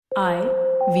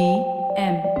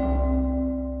IVM.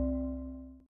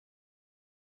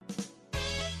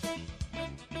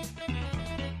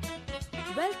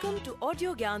 Welcome to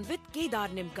Audio Gyan with Kedar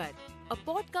Nimkar, a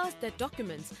podcast that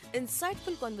documents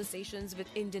insightful conversations with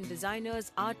Indian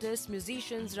designers, artists,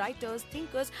 musicians, writers,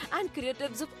 thinkers, and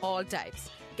creatives of all types.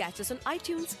 Catch us on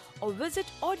iTunes or visit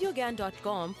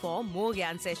audiogyan.com for more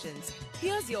Gyan sessions.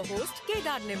 Here's your host,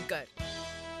 Kedar Nimkar.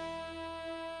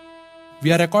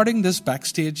 We are recording this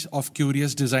backstage of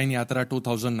Curious Design Yatra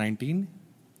 2019.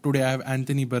 Today I have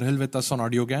Anthony Berhill with us on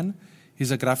AudioGyan.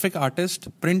 He's a graphic artist,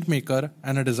 printmaker,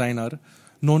 and a designer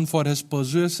known for his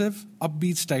persuasive,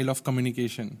 upbeat style of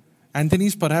communication. Anthony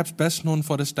is perhaps best known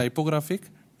for his typographic,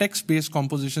 text-based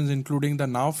compositions including the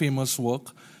now famous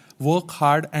Work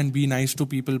Hard and Be Nice to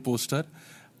People poster,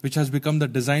 which has become the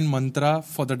design mantra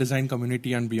for the design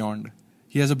community and beyond.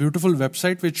 He has a beautiful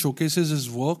website which showcases his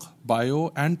work,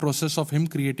 bio, and process of him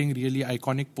creating really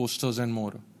iconic posters and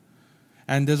more.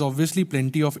 And there's obviously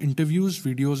plenty of interviews,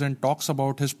 videos, and talks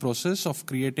about his process of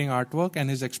creating artwork and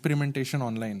his experimentation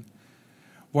online.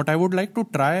 What I would like to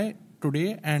try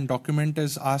today and document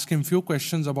is ask him few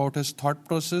questions about his thought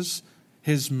process,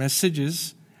 his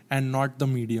messages, and not the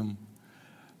medium.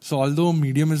 So although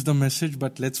medium is the message,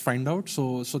 but let's find out.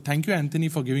 So thank you, Anthony,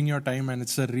 for giving your time, and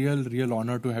it's a real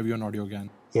honor to have you on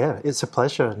AudioGyan. Yeah, it's a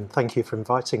pleasure, and thank you for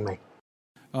inviting me.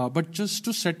 But just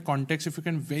to set context, if you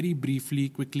can very briefly,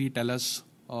 quickly tell us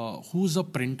who's a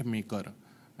printmaker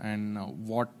and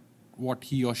what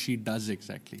he or she does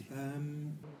exactly.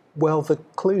 Well, the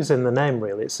clue's in the name,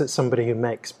 really. It's somebody who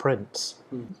makes prints.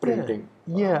 Printing.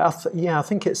 Yeah, I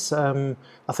think it's an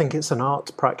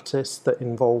art practice that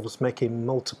involves making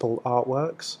multiple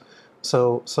artworks.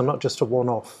 So not just a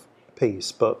one-off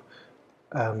piece, but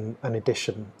an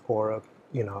edition or a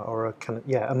kind of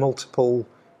a multiple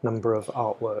number of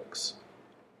artworks.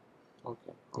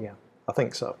 Okay. Yeah, I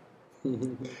think so.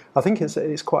 I think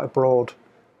it's quite a broad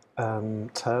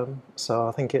term. So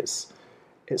I think it's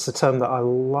a term that I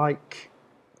like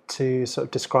to sort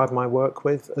of describe my work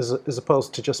with, as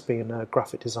opposed to just being a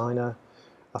graphic designer.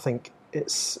 I think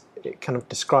it kind of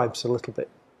describes a little bit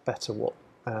better what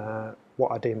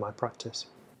I do in my practice.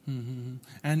 Mm-hmm.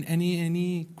 And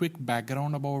any quick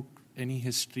background about any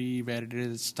history, where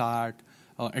did it start,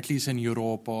 at least in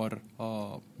Europe or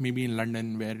maybe in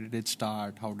London, where did it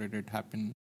start, how did it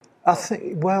happen? I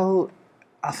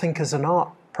think as an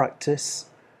art practice,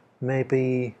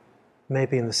 maybe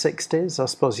in the 60s, I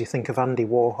suppose you think of Andy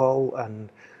Warhol and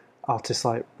artists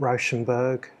like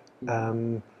Rauschenberg.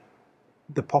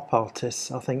 The pop artists,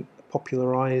 I think,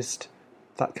 popularised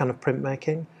that kind of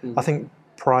printmaking. I think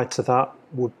prior to that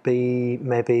would be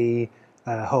maybe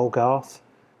Hogarth,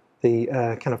 the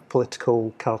kind of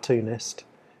political cartoonist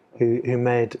who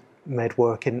made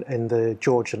work in the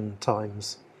Georgian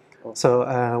times.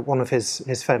 So one of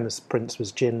his famous prints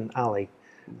was Gin Alley,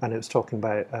 and it was talking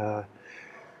about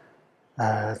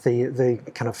the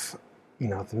kind of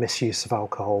the misuse of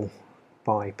alcohol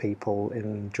by people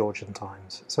in Georgian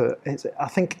times. So I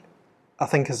think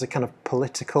as a kind of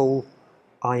political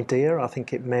idea, I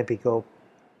think it maybe go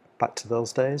back to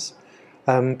those days.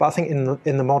 But I think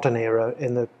in the modern era,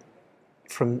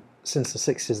 since the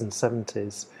 60s and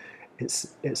 70s,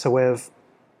 it's a way of,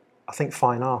 I think,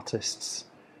 fine artists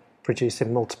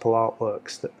producing multiple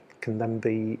artworks that can then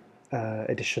be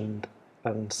editioned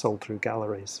and sold through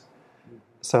galleries.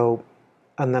 So,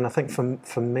 and then I think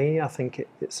for me, I think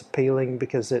it's appealing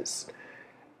because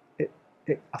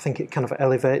I think it kind of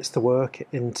elevates the work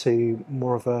into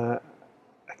more of a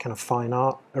kind of fine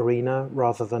art arena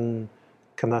rather than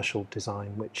commercial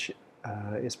design, which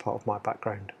is part of my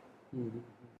background. Mm-hmm.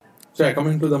 So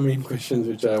coming to the main questions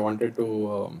which I wanted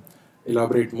to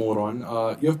elaborate more on,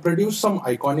 you have produced some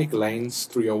iconic lines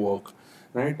through your work,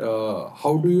 right?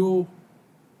 How do you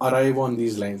arrive on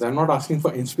these lines? I'm not asking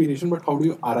for inspiration, but how do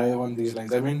you arrive on these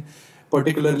lines? I mean,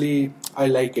 particularly, I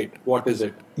like it. What is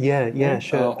it? Yeah, right?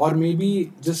 Sure. Or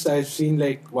maybe just I've seen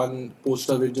like one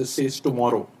poster which just says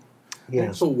tomorrow. Yeah.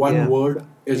 Right? So one word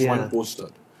is one poster.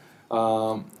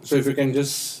 So if you can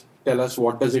just tell us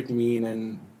what does it mean,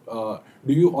 and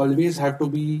do you always have to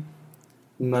be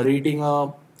narrating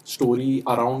a story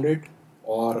around it,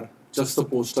 or just the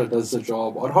poster does the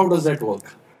job, or how does that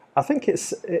work? I think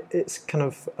it's kind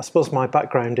of, I suppose, my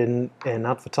background in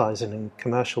advertising and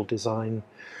commercial design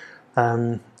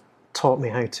taught me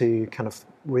how to kind of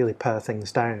really pare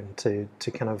things down to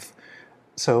kind of,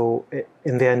 so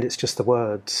in the end it's just the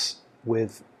words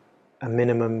with a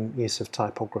minimum use of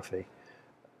typography.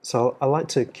 So I like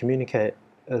to communicate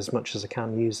as much as I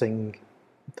can using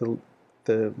the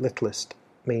littlest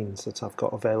means that I've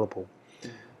got available.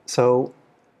 So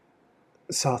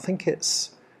So I think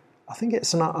it's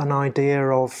an idea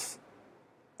of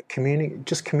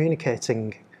just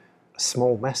communicating a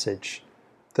small message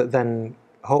that then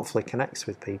hopefully connects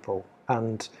with people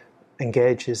and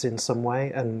engages in some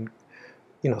way, and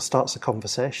starts a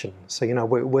conversation. So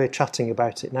we're chatting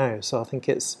about it now. So I think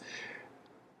it's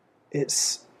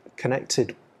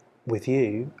connected with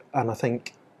you, and I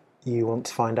think you want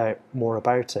to find out more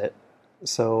about it.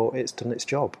 So it's done its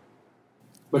job.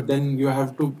 But then you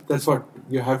have to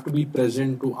be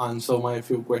present to answer my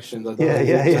few questions. Yeah.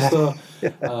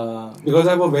 Because I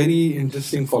have a very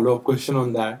interesting follow-up question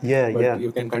on that. Yeah.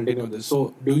 You can continue this.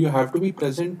 So do you have to be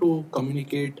present to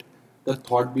communicate the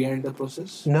thought behind the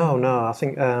process? No. I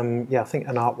think an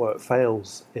artwork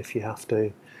fails if it has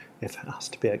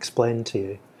to be explained to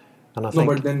you. And I think,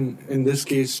 but then in this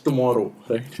case, tomorrow,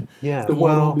 right? Yeah.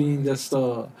 Tomorrow being just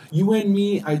you and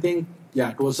me, I think.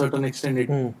 Yeah, to a certain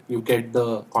extent, you get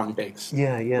the context.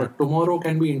 Yeah. But tomorrow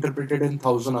can be interpreted in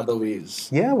 1,000 other ways.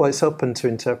 Yeah, well, it's open to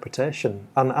interpretation,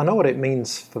 and I know what it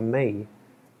means for me.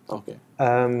 Okay.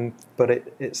 But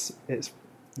it's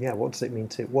what does it mean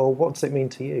to? Well, what does it mean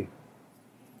to you?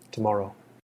 Tomorrow.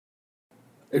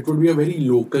 It would be a very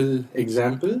local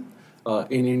example.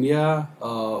 In India,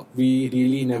 we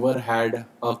really never had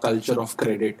a culture of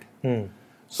credit.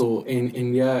 So in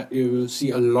India, you will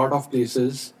see a lot of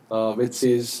places which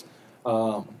says,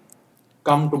 come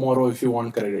tomorrow if you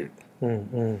want credit.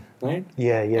 Right?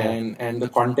 Yeah. And the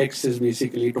context is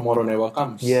basically tomorrow never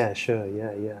comes. Yeah, sure.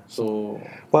 Yeah. So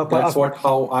that's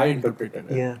how I interpreted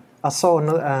it. Yeah. I saw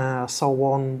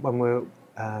one when we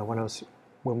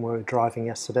were driving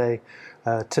yesterday.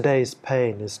 Today's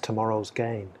pain is tomorrow's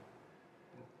gain.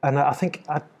 And I think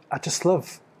I just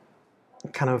love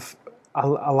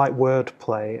I like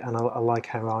wordplay, and I like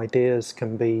how ideas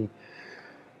can be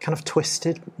kind of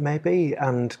twisted maybe,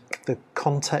 and the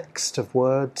context of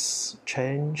words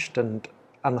changed, and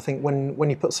I think when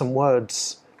you put some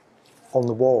words on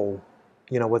the wall,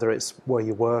 whether it's where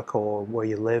you work or where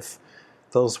you live,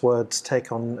 those words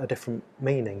take on a different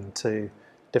meaning to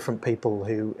different people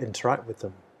who interact with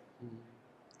them.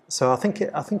 So I think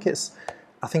it's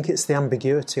the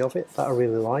ambiguity of it that I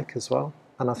really like as well,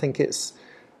 and I think it's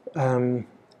I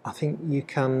think you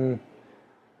can.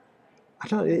 I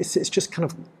don't know. It's just kind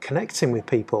of connecting with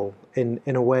people in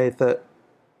a way that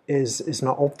is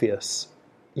not obvious.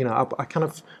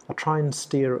 I try and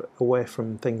steer away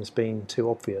from things being too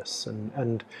obvious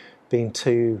and being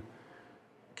too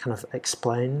kind of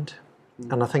explained.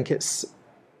 And I think it's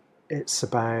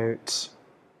about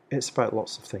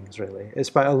lots of things really. It's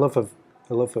about a love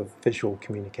of visual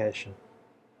communication.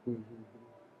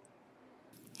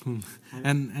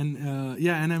 And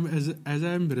I'm as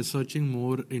I'm researching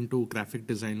more into graphic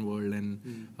design world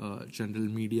and general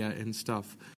media and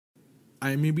stuff,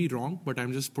 I may be wrong, but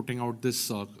I'm just putting out this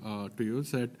to you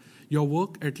that your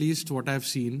work, at least what I've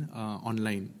seen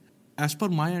online, as per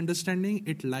my understanding,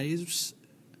 it lies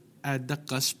at the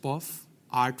cusp of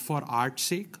art for art's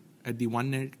sake at the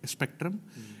one end spectrum,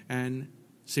 and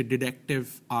say didactic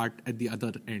art at the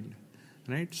other end,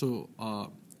 right? So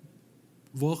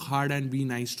work hard and be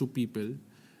nice to people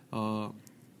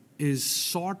is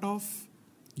sort of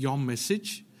your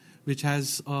message, which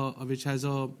has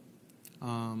a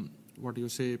what do you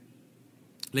say,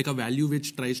 like a value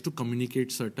which tries to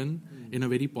communicate certain in a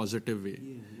very positive way.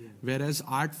 Whereas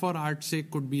art for art's sake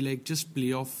could be like just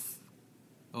play of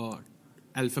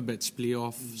alphabets, play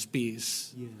of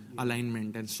space,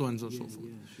 alignment, and so on and so forth.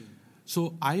 Sure.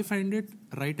 So I find it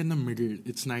right in the middle.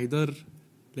 It's neither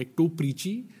like too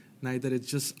preachy, neither it's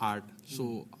just art.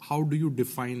 So how do you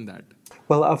define that?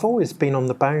 Well, I've always been on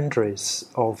the boundaries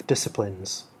of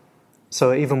disciplines.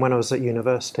 So even when I was at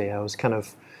university, I was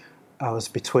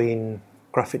between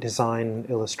graphic design,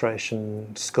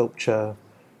 illustration, sculpture.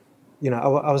 I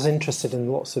was interested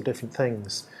in lots of different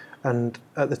things. And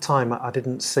at the time, I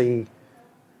didn't see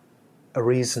a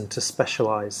reason to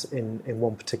specialise in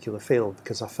one particular field,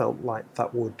 because I felt like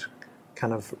that would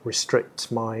kind of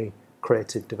restrict my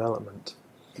creative development.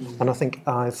 And I think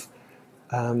I've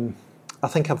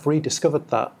rediscovered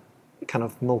that kind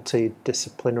of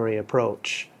multidisciplinary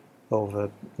approach over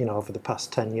the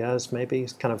past 10 years, maybe.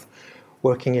 It's kind of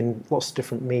working in lots of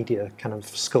different media, kind of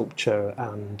sculpture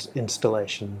and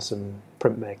installations and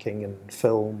printmaking and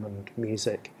film and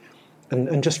music,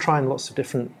 and just trying lots of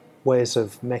different ways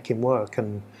of making work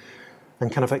and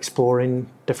kind of exploring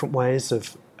different ways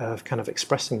of kind of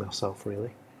expressing myself,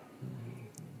 really.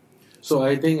 So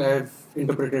I think I've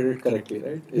interpreted it correctly,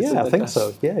 right? I think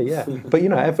so. Yeah. But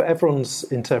everyone's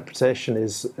interpretation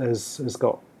has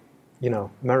got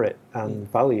merit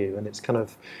and value, and it's kind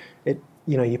of it.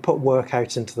 You put work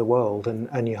out into the world,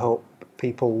 and you hope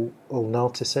people will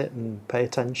notice it and pay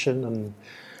attention, and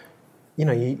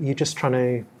you're just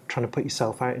trying to put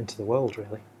yourself out into the world,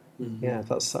 really. Yeah,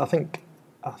 that's I think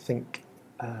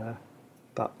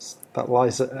that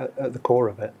lies at the core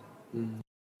of it.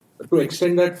 To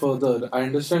extend that further, I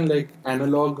understand like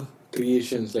analog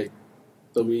creations, like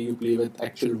the way you play with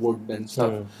actual wood and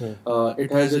stuff.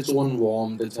 It has its own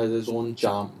warmth, it has its own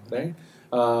charm, right?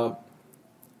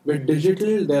 With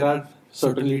digital, there are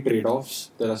certainly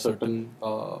trade-offs. There are certain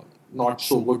not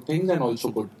so good things and also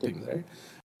good things, right?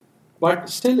 But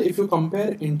still, if you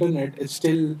compare internet, it's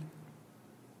still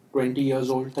 20 years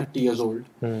old, 30 years old,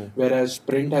 whereas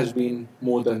print has been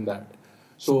more than that.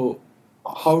 So,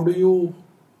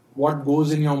 what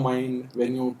goes in your mind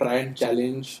when you try and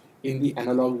challenge in the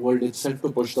analog world itself to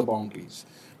push the boundaries?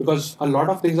 Because a lot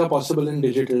of things are possible in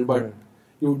digital, but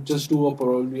you just do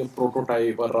probably a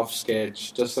prototype, a rough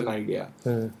sketch, just an idea.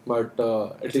 But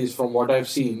at least from what I've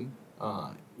seen,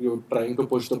 you're trying to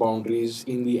push the boundaries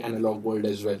in the analog world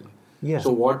as well. Yeah.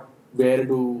 So where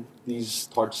do these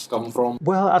thoughts come from?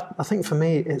 Well, I think for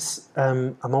me, it's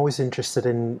I'm always interested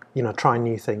in trying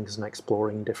new things and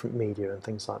exploring different media and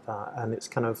things like that. And it's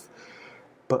kind of,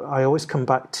 but I always come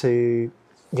back to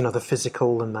the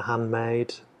physical and the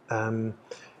handmade. I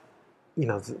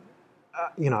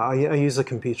use a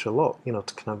computer a lot,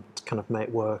 to kind of make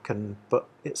work, but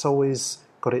it's always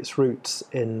got its roots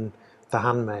in the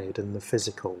handmade and the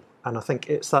physical. And I think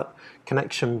it's that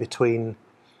connection between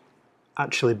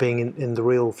actually being in the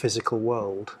real physical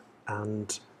world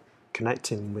and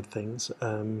connecting with things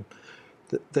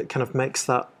that kind of makes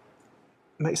that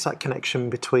connection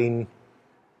between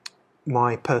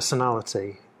my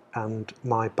personality and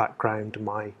my background,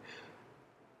 my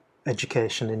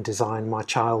education in design, my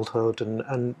childhood,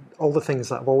 and all the things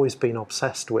that I've always been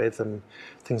obsessed with, and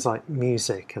things like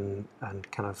music and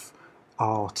kind of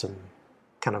art and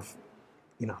kind of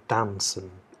dance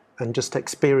and just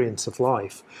experience of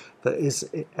life.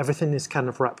 Everything is kind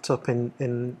of wrapped up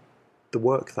in the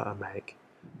work that I make.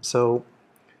 So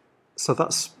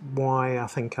that's why I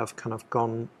think I've kind of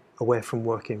gone away from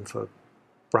working for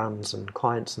brands and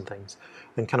clients and things,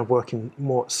 and kind of working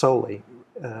more solely,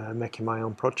 making my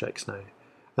own projects now,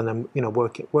 and then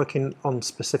working on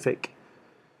specific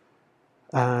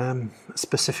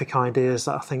ideas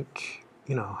that I think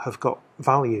have got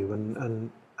value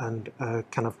and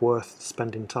kind of worth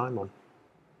spending time on.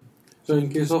 So in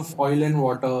case of Oil and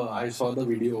Water, I saw the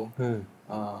video.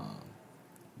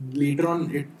 Later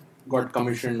on, it got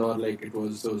commissioned, or like it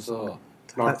was a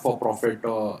not-for-profit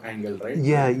angle, right?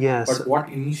 Yeah. But what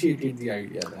initiated the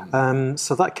idea then?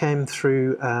 So that came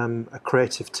through a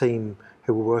creative team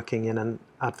who were working in an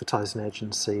advertising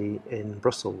agency in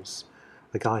Brussels.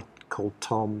 A guy called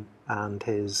Tom and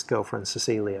his girlfriend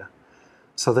Cecilia.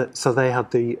 So they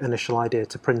had the initial idea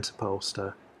to print a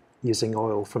poster using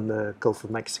oil from the Gulf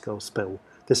of Mexico spill.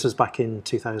 This was back in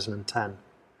 2010.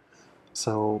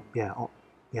 So yeah,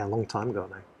 a long time ago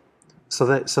now. So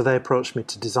they approached me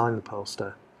to design the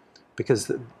poster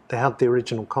because they had the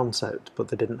original concept, but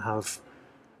they didn't have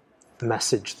the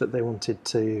message that they wanted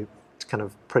to kind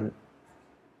of print.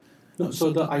 No,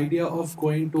 so the idea of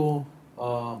going to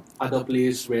other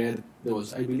place where there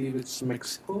was, I believe it's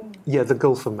Mexico? Yeah, the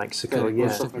Gulf of Mexico. Yeah,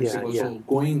 Gulf of Mexico. So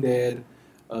going there,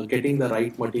 getting the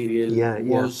right material,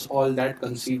 was all that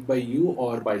conceived by you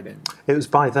or by them? It was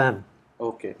by them.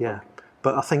 Okay. Yeah,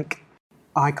 but I think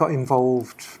I got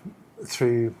involved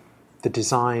through the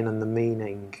design and the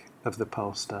meaning of the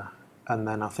poster, and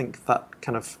then I think that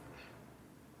kind of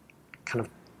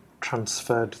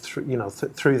transferred through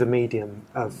through the medium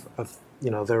of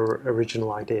their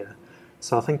original idea.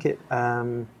 So I think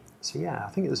I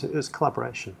think it was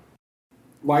collaboration.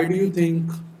 Why do you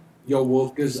think your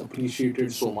work is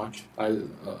appreciated so much? I'll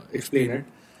explain it.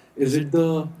 Is it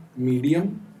the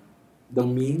medium, the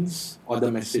means, or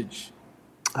the message?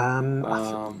 And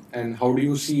how do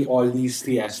you see all these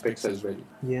three aspects as well?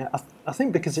 Yeah, I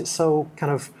think because it's so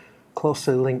kind of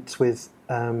closely linked with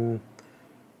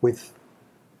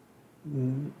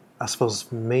I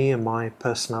suppose me and my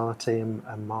personality and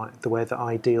the way that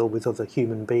I deal with other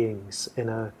human beings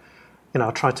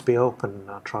I try to be open,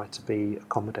 I try to be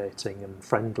accommodating and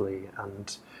friendly,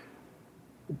 and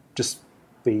just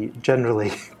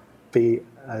generally be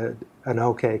an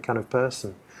okay kind of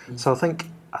person. Mm-hmm. So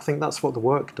I think that's what the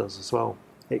work does as well.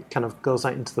 It kind of goes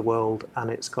out into the world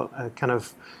and it's got a kind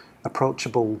of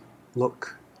approachable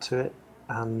look to it.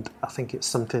 And I think it's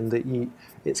something that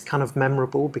it's kind of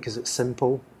memorable because it's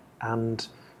simple, and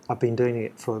I've been doing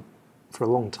it for a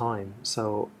long time.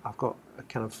 So I've got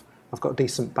a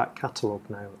decent back catalogue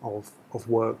now of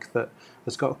work that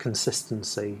has got a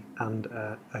consistency and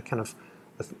a kind of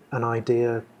an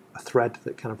idea, a thread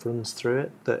that kind of runs through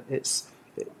it. That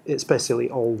it's basically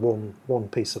all one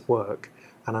piece of work,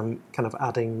 and I'm kind of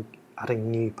adding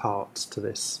new parts to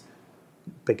this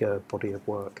bigger body of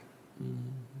work.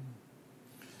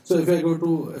 So if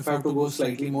I have to go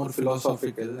slightly more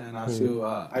philosophical and ask you,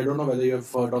 I don't know whether you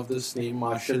have heard of this name,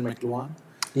 Marshall McLuhan.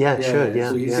 Yeah, sure. Yeah.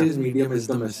 So he says medium is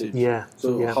the message. Yeah.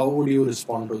 So how would you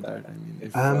respond to that?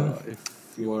 I mean,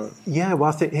 if you were... Yeah, well,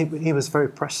 I think he was very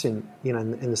prescient,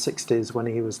 in the 60s when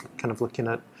he was kind of looking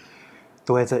at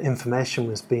the way that information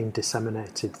was being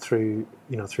disseminated through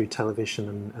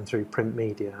television and through print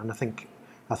media, and I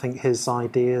think his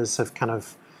ideas have kind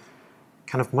of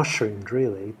mushroomed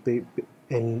really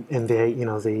in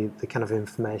the kind of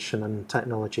information and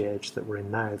technology age that we're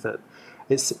in now. That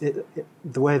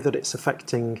the way that it's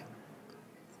affecting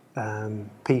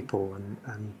people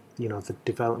and the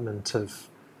development of,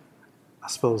 I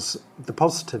suppose the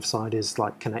positive side is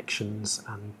like connections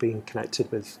and being connected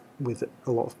with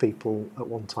a lot of people at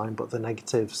one time, but the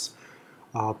negatives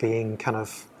are being kind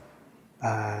of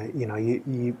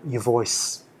your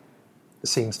voice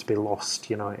seems to be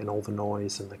lost, in all the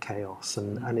noise and the chaos,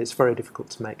 and it's very difficult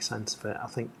to make sense of it. I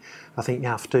think you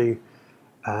have to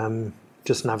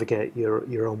just navigate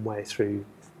your own way through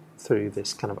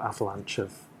this kind of avalanche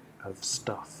of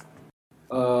stuff.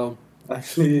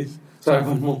 Actually, so I have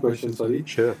one more question. Sorry.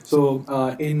 Sure. So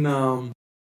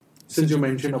since you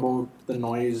mentioned about the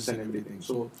noise and everything,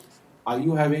 so are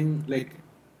you having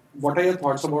what are your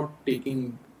thoughts about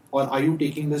taking, or are you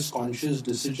taking this conscious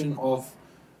decision of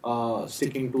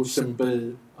sticking to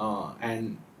simple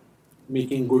and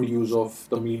making good use of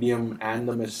the medium and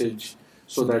the message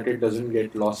so that it doesn't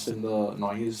get lost in the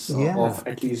noise of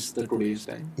at least the today's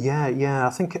time? Yeah. I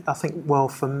think well,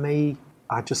 for me,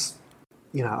 I just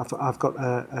I've got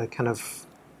a kind of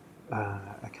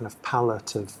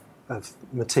palette of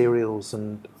materials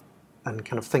and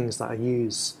kind of things that I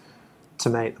use to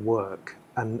make the work,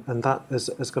 and that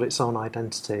has got its own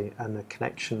identity and a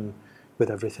connection with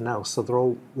everything else. So they're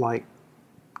all like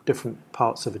different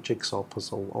parts of a jigsaw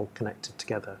puzzle, all connected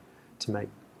together to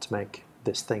make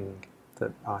this thing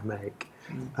that I make.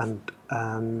 And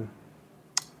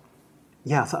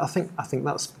I think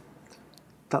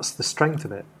that's the strength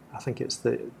of it. I think it's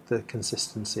the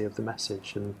consistency of the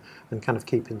message and kind of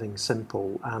keeping things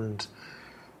simple and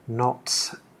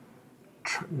not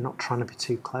trying to be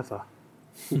too clever.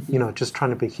 Just trying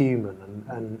to be human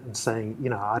and saying,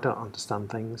 I don't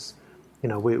understand things.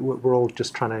 We're all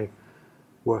just trying to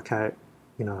work out,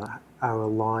 our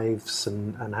lives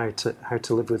and how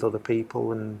to live with other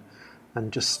people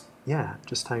and just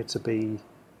how to be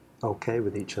okay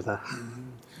with each other.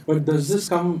 But does this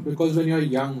come because when you're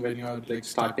young, when you're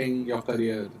starting your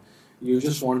career, you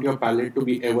just want your palette to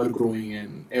be ever growing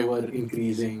and ever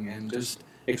increasing and just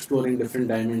exploring different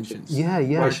dimensions? Yeah.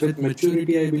 But with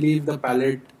maturity, I believe the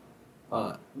palette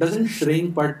doesn't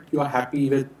shrink, but you're happy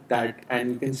with that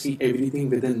and you can see everything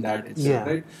within that itself,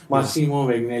 right? Massimo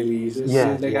Vignelli says,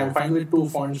 I'm fine with 2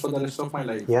 fonts for the rest of my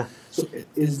life. Yeah. So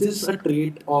is this a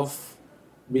trait of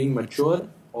being mature,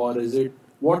 or is it,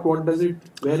 where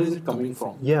is it coming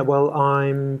from? Yeah, well,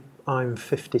 I'm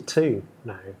 52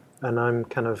 now, and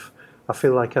I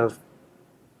feel like I've,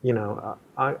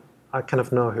 I kind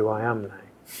of know who I am now,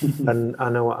 and I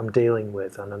know what I'm dealing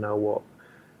with, and I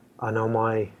know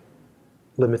my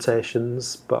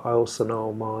limitations, but I also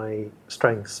know my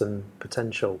strengths and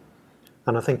potential.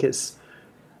 And I think it's,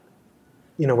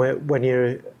 when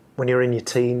you're in your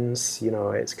teens,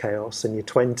 it's chaos. In your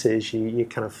 20s, you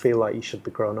kind of feel like you should be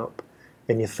grown up.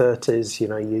 In your 30s,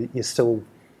 you're still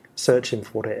searching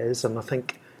for what it is. And I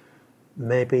think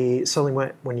maybe it's only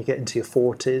when you get into your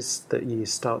 40s that you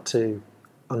start to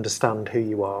understand who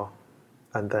you are,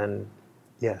 and then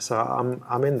so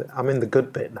I'm in the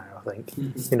good bit now. I think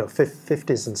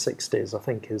 50s and 60s. I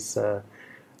think is I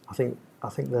think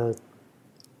they're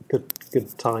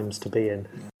good times to be in.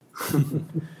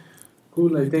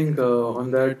 Cool. I think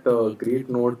on that great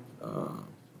note,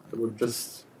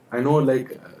 I know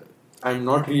I'm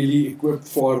not really equipped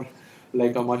for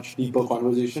a much deeper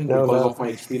conversation because of my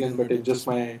experience, but it's just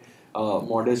my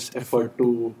modest effort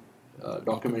to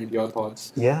document your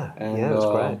thoughts. Yeah, it's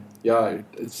great.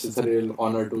 It's a real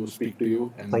honor to speak to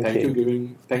you, and thank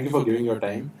you for giving your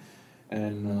time.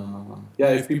 And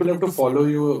if people have to follow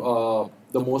you,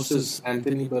 the most is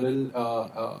Anthony Burrell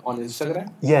on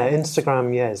Instagram.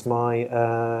 Instagram. Is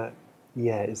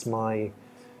my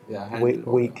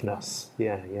weakness.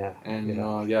 And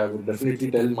I would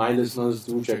definitely tell my listeners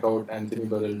to check out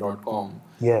anthonyburrell.com.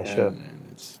 Sure. And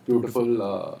it's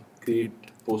beautiful, great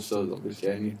posters.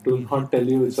 Obviously, I need to not tell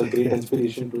you, it's a great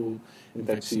inspiration to in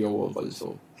fact see your work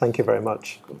also. Thank you very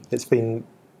much. It's been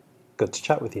good to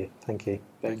chat with you. Thank you.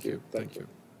 Thank you. Thank you.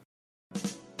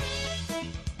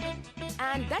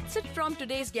 And that's it from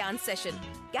today's Gyan session.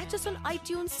 Catch us on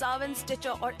iTunes, Saavn,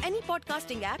 Stitcher or any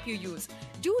podcasting app you use.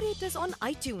 Do rate us on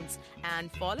iTunes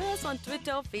and follow us on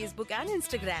Twitter, Facebook and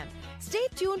Instagram. Stay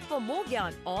tuned for more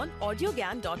Gyan on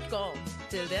audiogyan.com.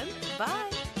 Till then,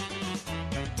 bye.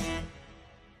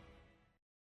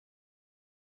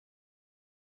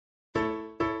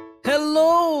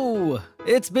 Hello!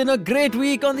 It's been a great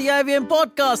week on the IVM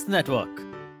Podcast Network.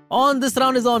 On This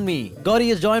Round is on Me, Gauri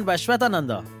is joined by Shweta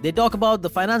Nanda. They talk about the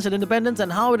financial independence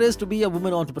and how it is to be a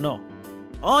woman entrepreneur.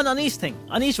 On Anish Thing,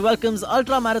 Anish welcomes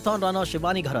ultra-marathon runner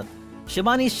Shivani Gharat.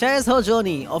 Shivani shares her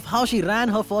journey of how she ran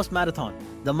her first marathon,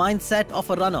 the mindset of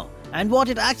a runner, and what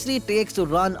it actually takes to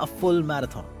run a full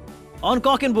marathon. On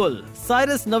Cock and Bull,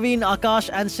 Cyrus, Naveen, Akash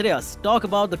and Shreyas talk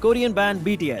about the Korean band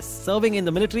BTS serving in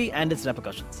the military and its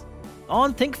repercussions.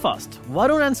 On Think Fast,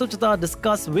 Varun and Suchita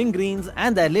discuss Wing Greens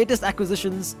and their latest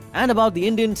acquisitions and about the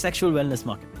Indian sexual wellness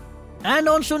market. And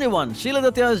on Shunyavan, Sheila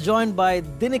Datya is joined by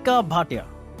Dinika Bhatia,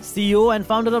 CEO and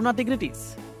founder of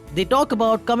Nuttigrities. They talk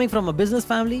about coming from a business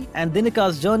family and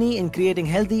Dinika's journey in creating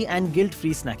healthy and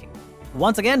guilt-free snacking.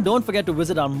 Once again, don't forget to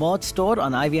visit our merch store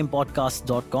on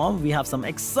ivmpodcasts.com. We have some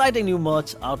exciting new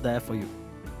merch out there for you.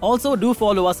 Also, do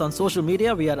follow us on social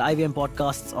media. We are IVM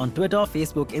Podcasts on Twitter,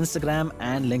 Facebook, Instagram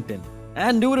and LinkedIn.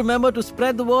 And do remember to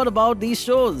spread the word about these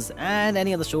shows and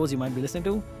any other shows you might be listening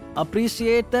to.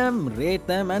 Appreciate them, rate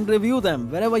them and review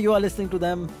them wherever you are listening to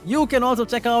them. You can also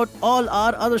check out all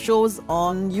our other shows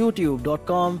on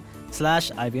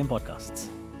youtube.com/IVM Podcasts.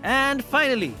 And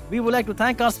finally, we would like to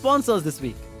thank our sponsors this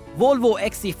week. Volvo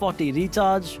XC40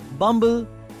 Recharge, Bumble,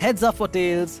 Heads Up for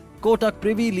Tails, Kotak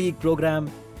Privy League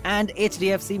Program and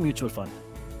HDFC Mutual Fund.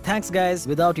 Thanks guys,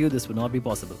 without you this would not be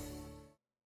possible.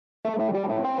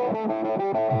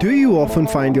 Do you often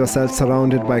find yourself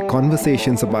surrounded by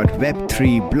conversations about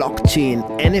Web3, blockchain,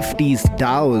 NFTs,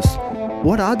 DAOs?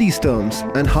 What are these terms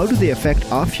and how do they affect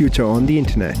our future on the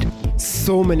internet?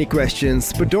 So many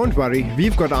questions, but don't worry,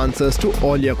 we've got answers to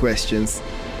all your questions.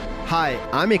 Hi,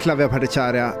 I'm Eklavya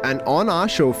Bhattacharya, and on our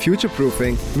show Future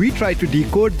Proofing, we try to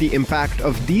decode the impact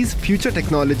of these future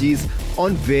technologies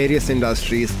on various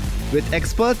industries with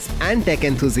experts and tech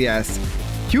enthusiasts.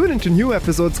 Tune into new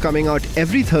episodes coming out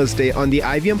every Thursday on the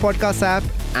IVM Podcast app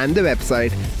and the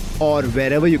website, or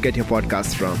wherever you get your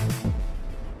podcasts from.